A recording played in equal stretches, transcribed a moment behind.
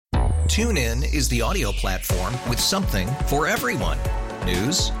TuneIn is the audio platform with something for everyone.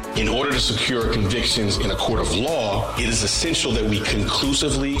 News. In order to secure convictions in a court of law, it is essential that we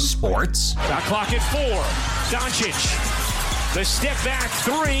conclusively. Sports. Shot clock at 4. Doncic. The step back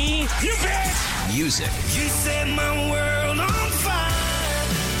 3. You bet. Music. You set my world on fire.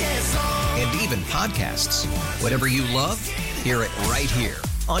 Yes, and even podcasts. Whatever you love, hear it right here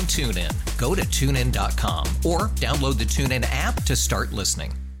on TuneIn. Go to TuneIn.com or download the TuneIn app to start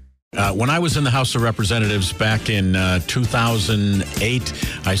listening. When I was in the House of Representatives back in 2008,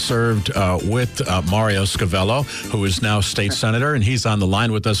 I served with Mario Scavello, who is now state senator, and he's on the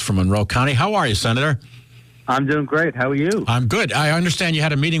line with us from Monroe County. How are you, Senator? I'm doing great. How are you? I'm good. I understand you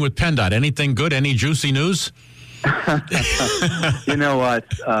had a meeting with PennDOT. Anything good? Any juicy news? You know what?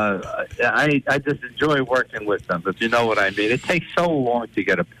 I just enjoy working with them, if you know what I mean. It takes so long to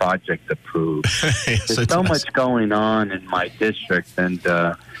get a project approved. Yes, There's so much going on in my district, and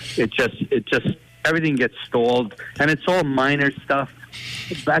it just everything gets stalled, and it's all minor stuff.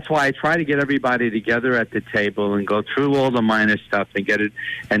 That's why I try to get everybody together at the table and go through all the minor stuff and get it.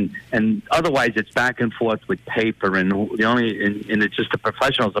 And otherwise, it's back and forth with paper, and and it's just the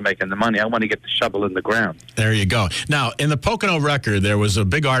professionals are making the money. I want to get the shovel in the ground. There you go. Now, in the Pocono Record, there was a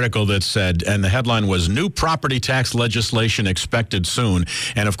big article that said, and the headline was "New Property Tax Legislation Expected Soon."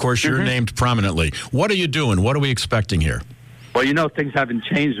 And of course, you're named prominently. What are you doing? What are we expecting here? Well, you know, things haven't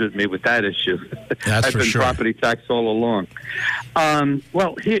changed with me with that issue. That's I've for been sure. Property tax all along.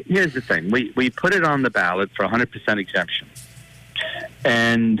 Well, here's the thing. We put it on the ballot for 100% exemption.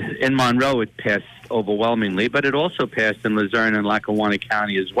 And in Monroe, it passed overwhelmingly, but it also passed in Luzerne and Lackawanna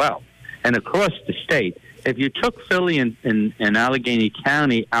County as well. And across the state, if you took Philly and Allegheny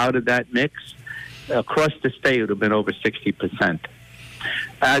County out of that mix, across the state, it would have been over 60%.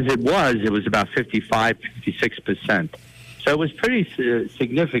 As it was about 55, 56%. So it was pretty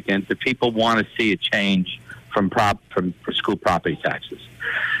significant that people want to see a change from school property taxes.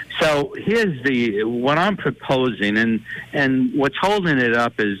 So here's what I'm proposing, and what's holding it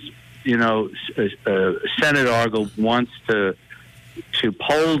up is, you know, Senator Argyle wants to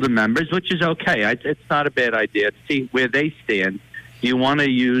poll the members, which is okay. It's not a bad idea to see where they stand. You want to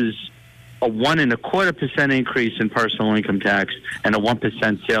use a 1.25% increase in personal income tax and a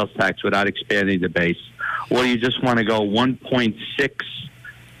 1% sales tax without expanding the base. Or you just want to go 1.6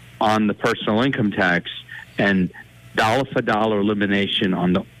 on the personal income tax and dollar for dollar elimination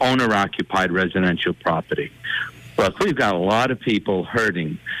on the owner-occupied residential property. Look, we've got a lot of people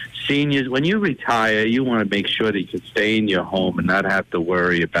hurting. Seniors, when you retire, you want to make sure that you can stay in your home and not have to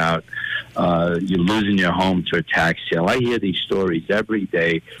worry about you losing your home to a tax sale. I hear these stories every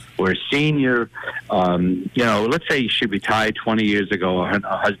day where a senior, you know, let's say she retired 20 years ago, her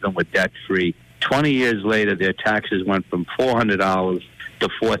husband was debt-free. 20 years later, their taxes went from $400 to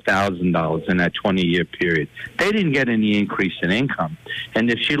 $4,000 in that 20-year period. They didn't get any increase in income. And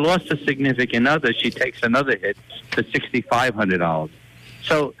if she lost a significant other, she takes another hit to $6,500.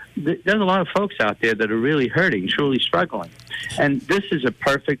 So there's a lot of folks out there that are really hurting, truly struggling. And this is a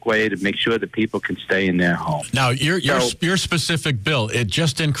perfect way to make sure that people can stay in their home. Now, your specific bill, it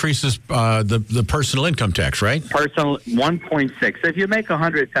just increases the personal income tax, right? Personal 1.6. If you make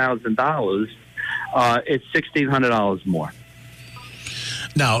 $100,000, it's $1,600 more.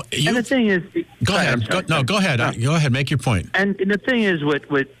 Now, and the thing is, go ahead. Go ahead. Go ahead. Make your point. And the thing is,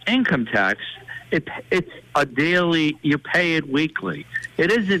 with income tax, it's a daily. You pay it weekly.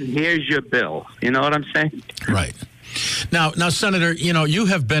 It isn't. Here's your bill. You know what I'm saying? Right. Now, Senator, you know, you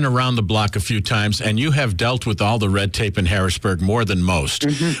have been around the block a few times, and you have dealt with all the red tape in Harrisburg more than most.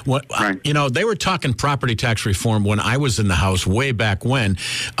 Right. You know, they were talking property tax reform when I was in the House way back when.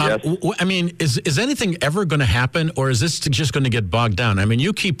 Yes. I mean, is anything ever going to happen, or is this just going to get bogged down? I mean,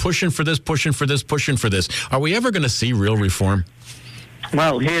 you keep pushing for this. Are we ever going to see real reform?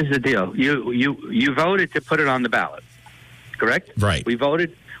 Well, here's the deal. You voted to put it on the ballot, correct? Right. We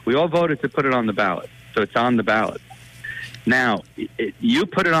all voted to put it on the ballot, so it's on the ballot. Now, you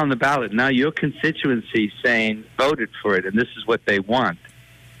put it on the ballot. Now your constituency saying voted for it, and this is what they want,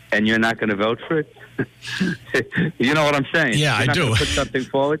 and you're not going to vote for it? You know what I'm saying? Yeah, you're I do. Put something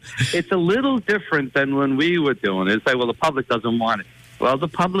forward. It's a little different than when we were doing it. It's like, well, the public doesn't want it. Well, the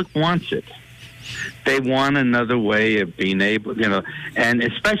public wants it. They want another way of being able, you know, and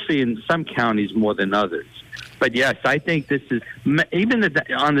especially in some counties more than others. But yes, I think this is even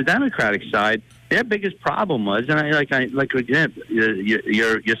on the Democratic side. Their biggest problem was, and like again,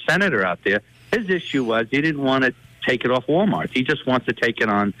 your senator out there, his issue was he didn't want to take it off Walmart. He just wants to take it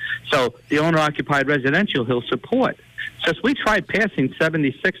on. So the owner-occupied residential he'll support. So we tried passing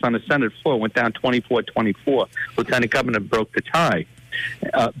 76 on the Senate floor, went down 24-24. Lieutenant Governor broke the tie.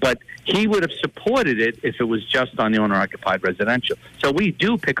 But he would have supported it if it was just on the owner-occupied residential. So we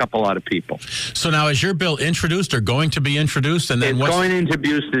do pick up a lot of people. So now, is your bill introduced or going to be introduced? And then it's going to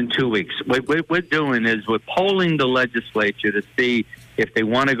be introduced in 2 weeks. What we're doing is we're polling the legislature to see if they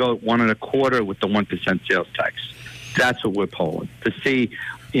want to go 1.25 with the 1% sales tax. That's what we're polling to see.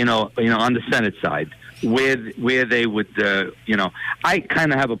 On the Senate side, where they would, I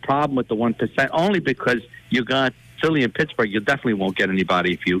kind of have a problem with the 1% only because you got Philly and Pittsburgh. You definitely won't get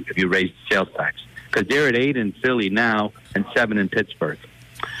anybody if you raise the sales tax because they're at 8 in Philly now and 7 in Pittsburgh.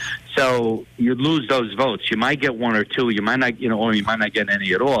 So you lose those votes. You might get 1 or 2. You might not, or you might not get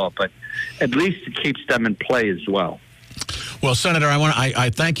any at all. But at least it keeps them in play as well. Well, Senator,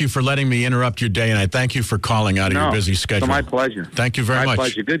 I thank you for letting me interrupt your day, and I thank you for calling out of your busy schedule. My pleasure. Thank you very much. My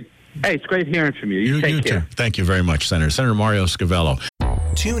pleasure. Good. Hey, it's great hearing from you. You take care. Too. Thank you very much, Senator. Senator Mario Scavello.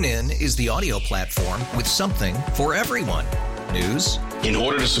 TuneIn is the audio platform with something for everyone. News. In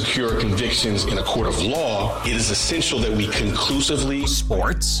order to secure convictions in a court of law, it is essential that we conclusively.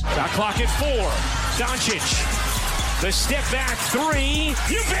 Sports. Shot clock at 4. Doncic. The step back 3.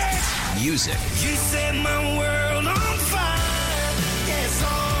 You bet. Music. You set my world on fire. Yes,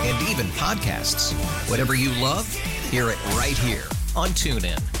 and even podcasts. Whatever you love, hear it right here on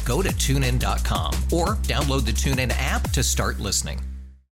TuneIn. Go to TuneIn.com or download the TuneIn app to start listening.